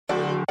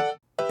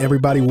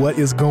Everybody, what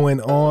is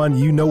going on?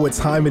 You know what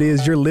time it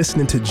is. You're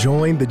listening to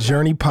Join the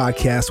Journey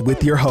podcast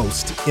with your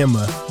host,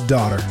 Emma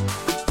Daughter.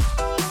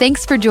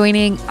 Thanks for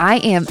joining. I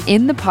am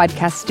in the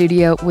podcast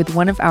studio with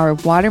one of our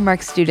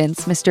Watermark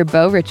students, Mr.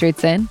 Bo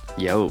Richardson.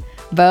 Yo.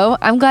 Bo,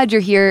 I'm glad you're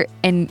here,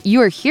 and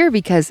you are here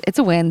because it's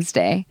a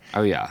Wednesday.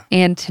 Oh, yeah.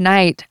 And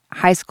tonight,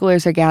 high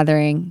schoolers are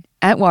gathering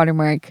at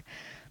Watermark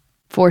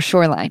for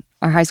Shoreline,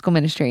 our high school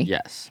ministry.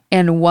 Yes.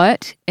 And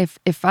what,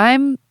 if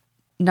I'm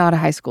not a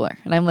high schooler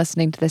and I'm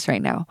listening to this right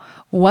now,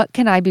 what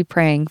can I be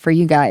praying for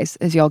you guys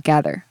as y'all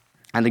gather?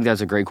 I think that's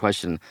a great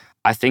question.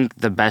 I think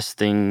the best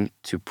thing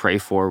to pray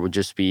for would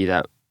just be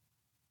that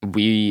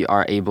we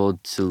are able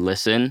to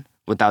listen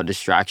without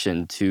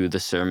distraction to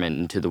the sermon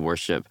and to the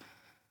worship,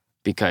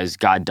 because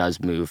God does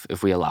move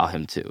if we allow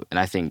him to. And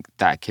I think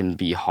that can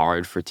be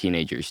hard for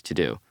teenagers to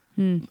do.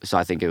 So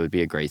I think it would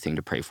be a great thing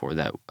to pray for,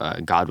 that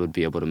God would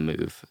be able to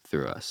move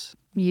through us.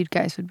 You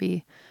guys would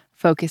be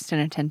focused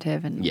and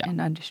attentive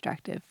and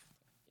undistracted.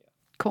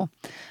 Cool.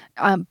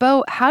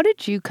 Bo, how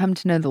did you come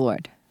to know the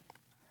Lord?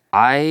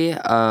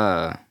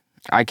 I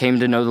came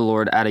to know the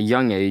Lord at a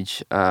young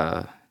age,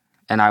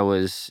 and I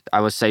was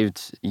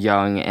saved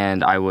young,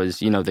 and I was,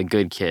 the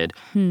good kid.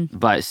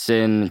 But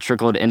sin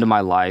trickled into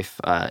my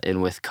life,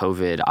 and with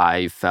COVID,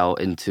 I fell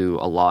into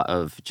a lot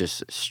of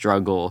just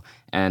struggle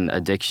and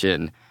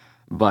addiction.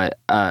 But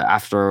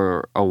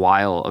after a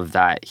while of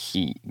that,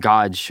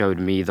 God showed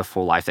me the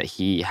full life that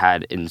he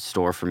had in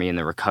store for me and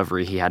the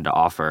recovery he had to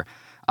offer.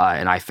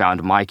 And I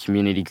found my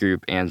community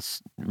group and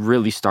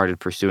really started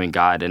pursuing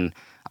God. And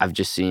I've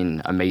just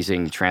seen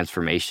amazing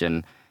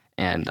transformation.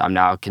 And I'm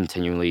now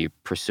continually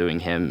pursuing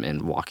him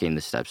and walking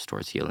the steps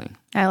towards healing.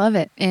 I love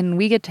it. And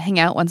we get to hang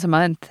out once a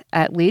month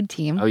at Lead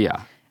Team. Oh,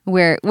 yeah.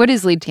 What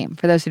is Lead Team,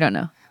 for those who don't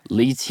know?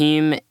 Lead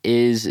Team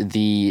is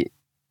the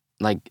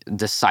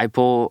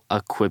disciple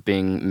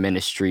equipping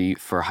ministry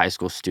for high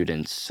school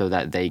students so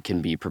that they can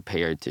be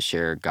prepared to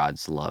share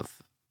God's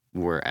love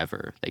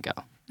wherever they go.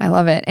 I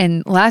love it.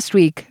 And last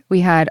week we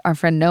had our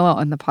friend Noah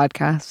on the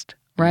podcast,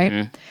 right?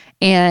 Mm-hmm.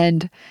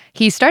 And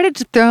he started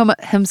to throw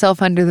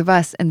himself under the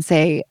bus and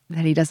say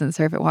that he doesn't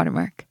serve at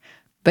Watermark,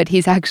 but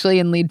he's actually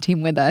in Lead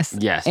Team with us.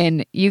 Yes.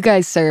 And you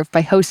guys serve by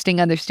hosting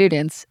other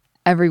students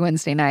every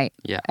Wednesday night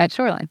at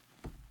Shoreline,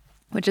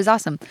 which is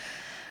awesome.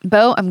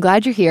 Bo, I'm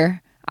glad you're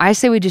here. I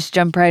say we just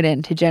jump right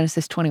into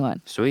Genesis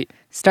 21. Sweet.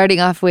 Starting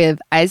off with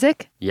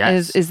Isaac?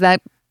 Yes. Is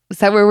that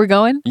where we're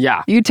going?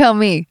 Yeah. You tell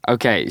me.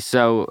 Okay,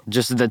 so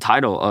just the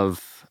title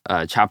of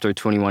chapter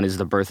 21 is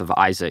the birth of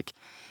Isaac.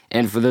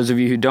 And for those of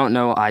you who don't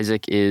know,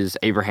 Isaac is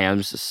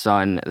Abraham's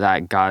son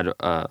that God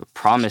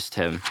promised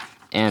him.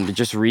 And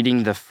just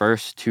reading the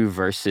first two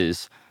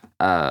verses,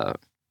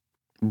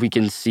 we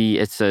can see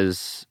it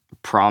says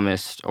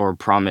promised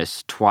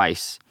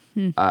twice.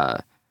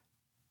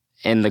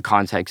 In the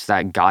context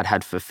that God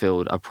had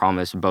fulfilled a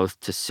promise both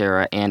to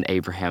Sarah and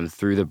Abraham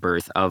through the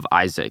birth of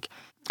Isaac.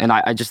 And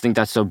I just think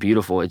that's so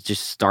beautiful. It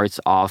just starts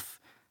off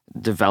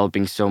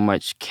developing so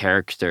much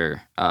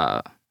character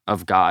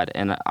of God.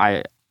 And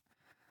I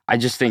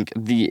just think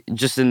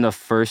just in the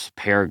first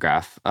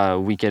paragraph,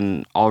 we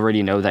can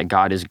already know that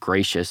God is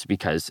gracious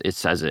because it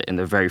says it in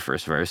the very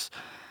first verse.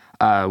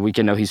 We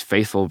can know he's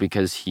faithful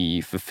because he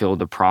fulfilled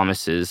the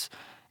promises,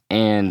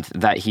 and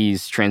that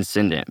he's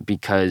transcendent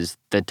because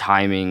the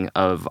timing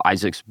of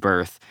Isaac's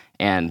birth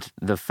and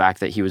the fact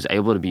that he was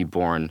able to be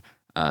born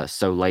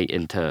so late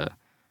into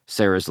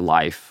Sarah's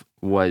life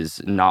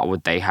was not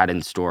what they had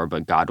in store,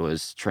 but God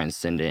was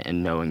transcendent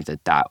in knowing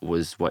that that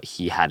was what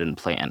he had in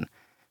plan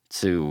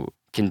to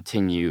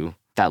continue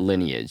that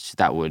lineage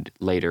that would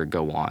later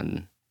go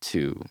on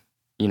to,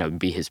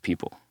 be his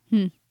people.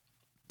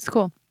 It's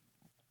cool.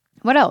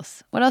 What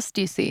else? What else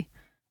do you see?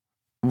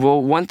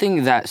 Well, one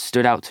thing that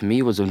stood out to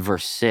me was in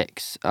verse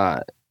 6,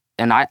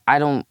 and I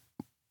don't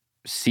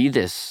see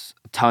this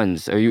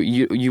tons, or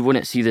you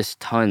wouldn't see this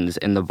tons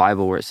in the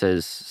Bible, where it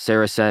says,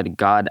 Sarah said,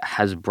 God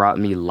has brought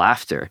me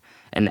laughter,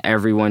 and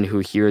everyone who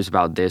hears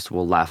about this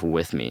will laugh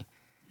with me.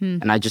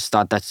 And I just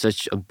thought that's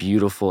such a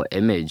beautiful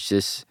image.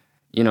 This,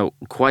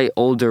 quite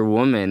older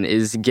woman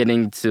is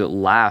getting to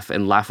laugh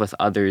and laugh with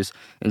others,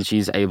 and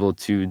she's able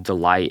to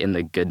delight in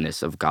the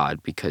goodness of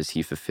God because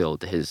he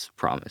fulfilled his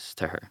promise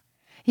to her.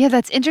 Yeah,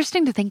 that's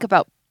interesting to think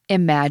about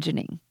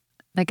imagining.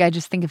 I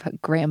just think about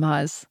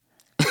grandmas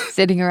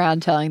sitting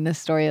around telling this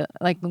story,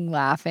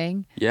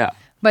 laughing. Yeah.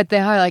 But they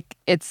are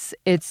it's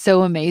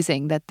so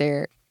amazing that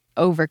they're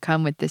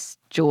overcome with this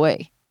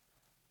joy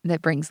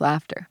that brings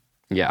laughter.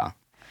 Yeah.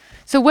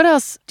 So what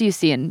else do you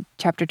see in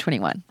chapter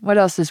 21? What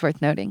else is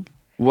worth noting?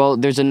 Well,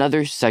 there's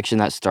another section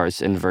that starts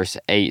in verse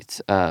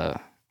 8,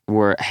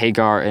 where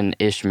Hagar and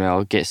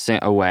Ishmael get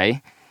sent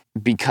away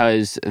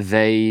because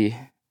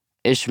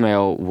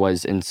Ishmael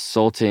was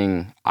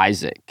insulting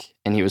Isaac,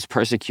 and he was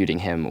persecuting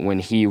him when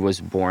he was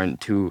born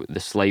to the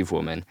slave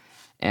woman.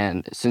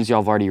 And since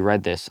y'all have already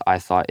read this, I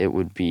thought it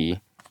would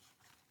be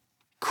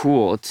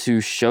cool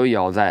to show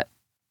y'all that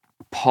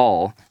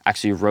Paul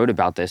actually wrote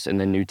about this in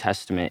the New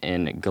Testament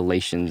in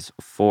Galatians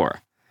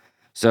 4.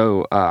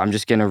 So I'm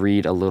just going to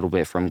read a little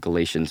bit from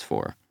Galatians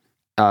 4.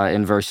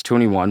 in verse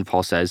 21,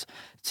 Paul says,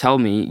 "Tell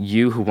me,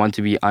 you who want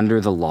to be under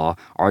the law,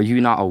 are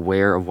you not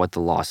aware of what the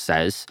law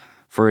says?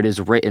 For it is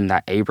written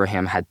that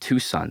Abraham had two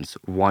sons,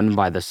 one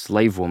by the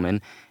slave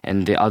woman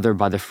and the other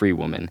by the free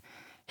woman.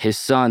 His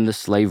son, the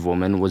slave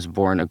woman, was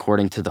born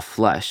according to the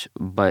flesh,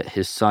 but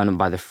his son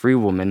by the free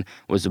woman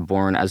was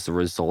born as the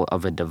result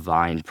of a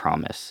divine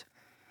promise."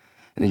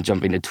 And then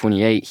jumping to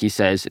 28, he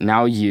says,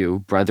 "Now you,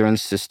 brother and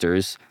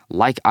sisters,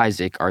 like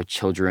Isaac, are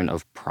children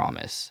of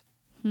promise."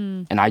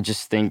 And I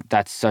just think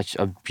that's such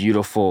a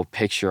beautiful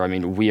picture. I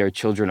mean, we are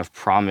children of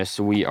promise.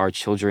 We are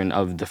children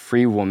of the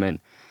free woman.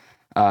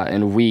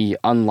 And we,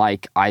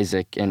 unlike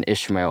Isaac and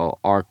Ishmael,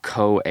 are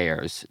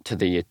co-heirs to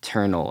the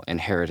eternal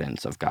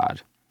inheritance of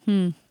God.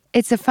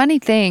 It's a funny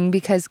thing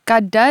because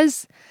God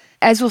does,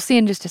 as we'll see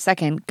in just a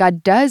second,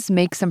 God does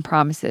make some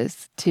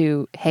promises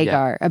to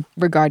Hagar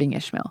regarding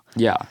Ishmael.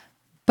 Yeah.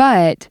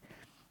 But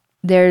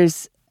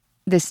there's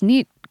this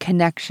neat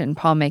connection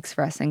Paul makes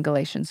for us in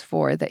Galatians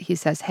 4 that he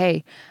says,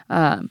 hey,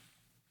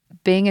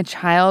 being a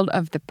child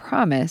of the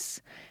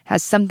promise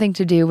has something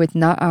to do with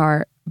not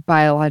our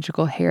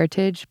biological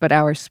heritage, but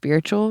our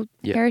spiritual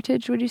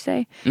heritage, would you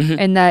say?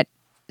 And that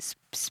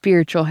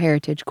spiritual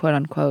heritage, quote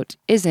unquote,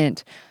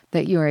 isn't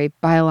that you are a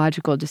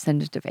biological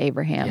descendant of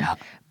Abraham,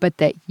 but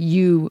that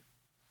you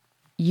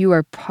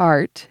are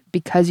part,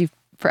 because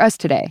for us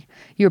today,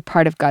 you're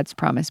part of God's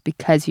promise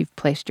because you've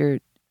placed your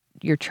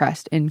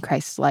trust in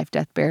Christ's life,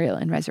 death, burial,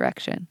 and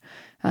resurrection.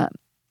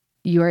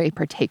 You are a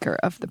partaker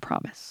of the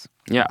promise.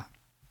 Yeah,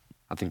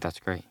 I think that's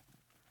great.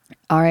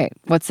 All right,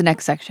 what's the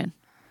next section?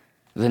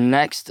 The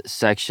next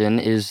section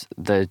is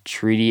the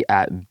treaty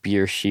at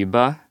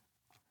Beersheba,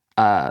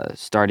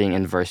 starting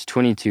in verse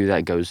 22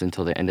 that goes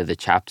until the end of the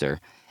chapter.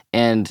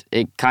 And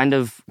it kind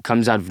of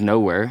comes out of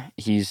nowhere.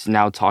 He's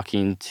now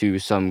talking to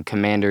some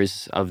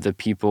commanders of the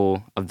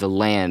people of the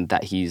land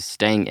that he's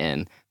staying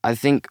in. I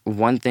think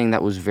one thing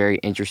that was very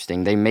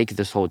interesting, they make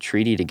this whole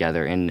treaty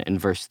together in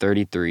verse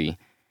 33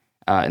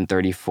 and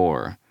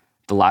 34.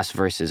 The last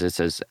verses, it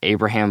says,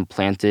 Abraham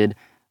planted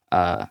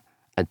a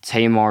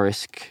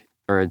tamarisk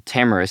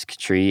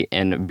tree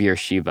in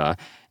Beersheba,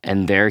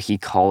 and there he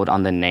called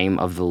on the name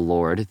of the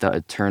Lord, the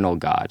eternal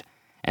God.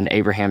 And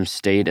Abraham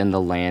stayed in the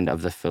land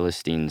of the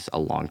Philistines a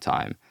long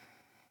time.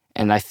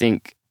 And I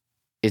think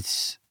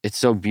it's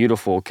so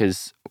beautiful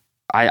because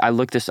I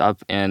looked this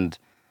up, and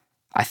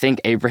I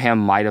think Abraham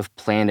might have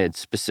planted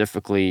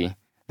specifically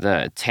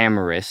the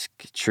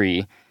tamarisk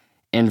tree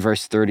in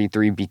verse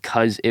 33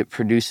 because it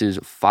produces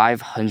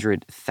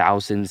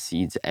 500,000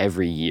 seeds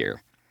every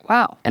year.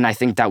 Wow. And I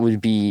think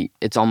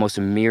it's almost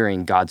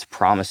mirroring God's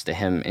promise to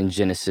him in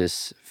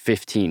Genesis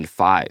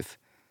 15:5.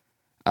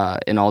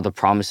 In all the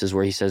promises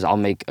where he says, I'll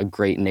make a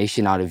great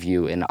nation out of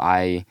you, and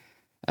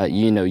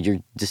your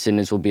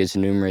descendants will be as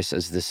numerous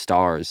as the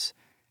stars.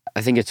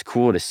 I think it's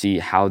cool to see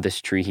how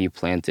this tree he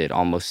planted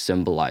almost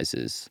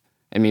symbolizes.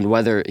 I mean,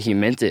 whether he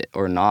meant it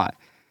or not,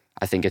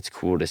 I think it's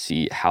cool to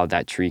see how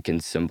that tree can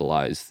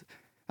symbolize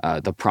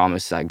the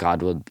promise that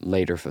God would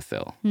later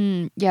fulfill.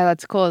 Yeah,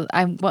 that's cool.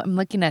 I'm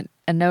looking at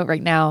a note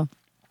right now,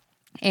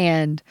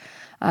 and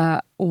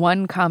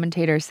one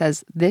commentator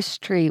says this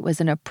tree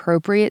was an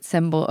appropriate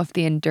symbol of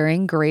the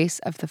enduring grace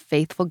of the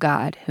faithful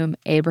God, whom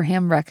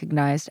Abraham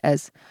recognized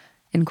as,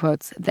 in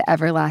quotes, the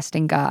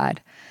everlasting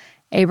God.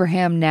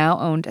 Abraham now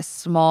owned a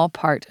small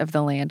part of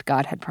the land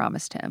God had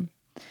promised him.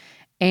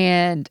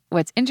 And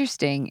what's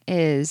interesting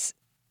is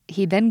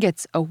he then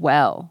gets a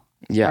well,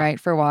 right,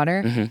 for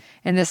water. Mm-hmm.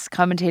 And this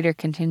commentator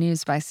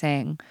continues by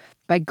saying,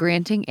 by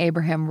granting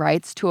Abraham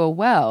rights to a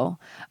well,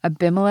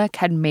 Abimelech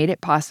had made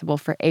it possible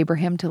for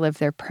Abraham to live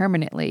there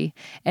permanently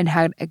and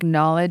had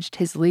acknowledged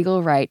his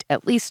legal right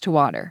at least to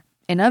water.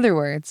 In other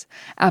words,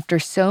 after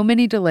so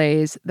many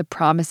delays, the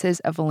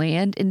promises of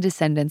land and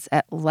descendants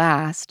at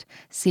last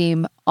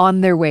seem on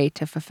their way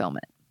to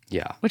fulfillment.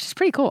 Yeah. Which is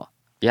pretty cool.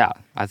 Yeah,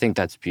 I think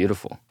that's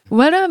beautiful.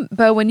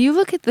 But when you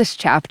look at this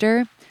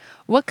chapter,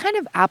 what kind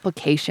of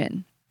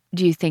application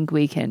do you think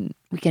we can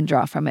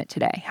draw from it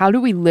today? How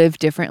do we live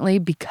differently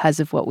because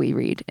of what we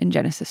read in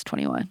Genesis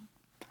 21?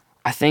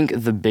 I think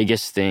the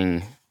biggest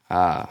thing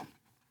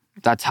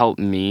that's helped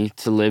me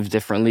to live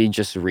differently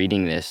just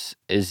reading this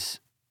is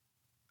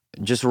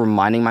just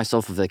reminding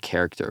myself of the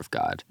character of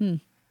God.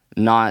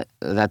 Not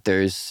that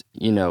there's,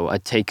 a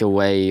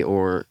takeaway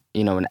or,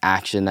 an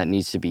action that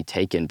needs to be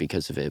taken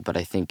because of it, but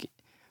I think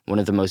one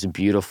of the most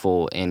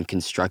beautiful and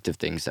constructive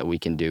things that we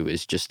can do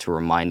is just to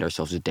remind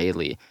ourselves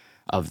daily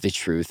of the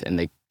truth and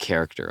the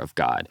character of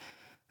God.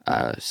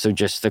 So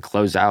just to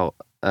close out,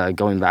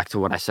 going back to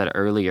what I said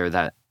earlier,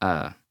 that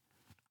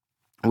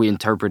we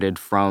interpreted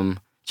from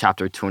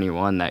chapter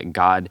 21 that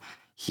God,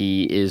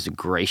 he is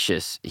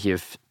gracious, he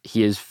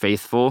is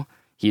faithful,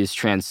 he is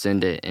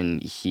transcendent,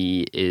 and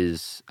he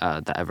is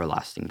the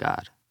everlasting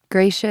God.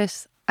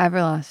 Gracious,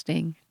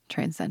 everlasting,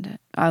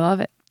 transcendent. I love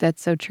it.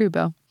 That's so true,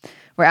 Bo.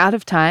 We're out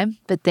of time,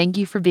 but thank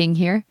you for being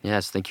here.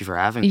 Yes, thank you for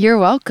having me. You're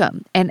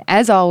welcome. And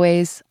as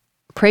always,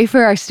 pray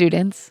for our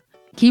students.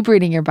 Keep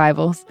reading your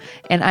Bibles.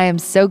 And I am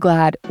so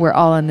glad we're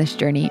all on this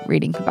journey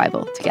reading the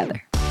Bible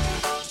together.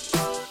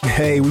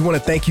 Hey, we want to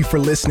thank you for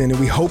listening, and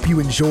we hope you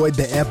enjoyed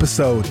the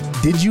episode.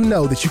 Did you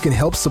know that you can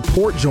help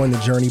support Join the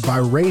Journey by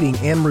rating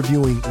and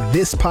reviewing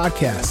this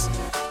podcast?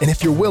 And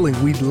if you're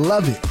willing, we'd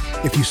love it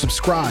if you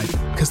subscribe,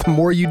 because the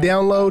more you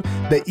download,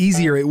 the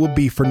easier it will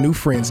be for new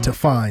friends to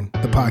find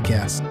the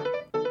podcast.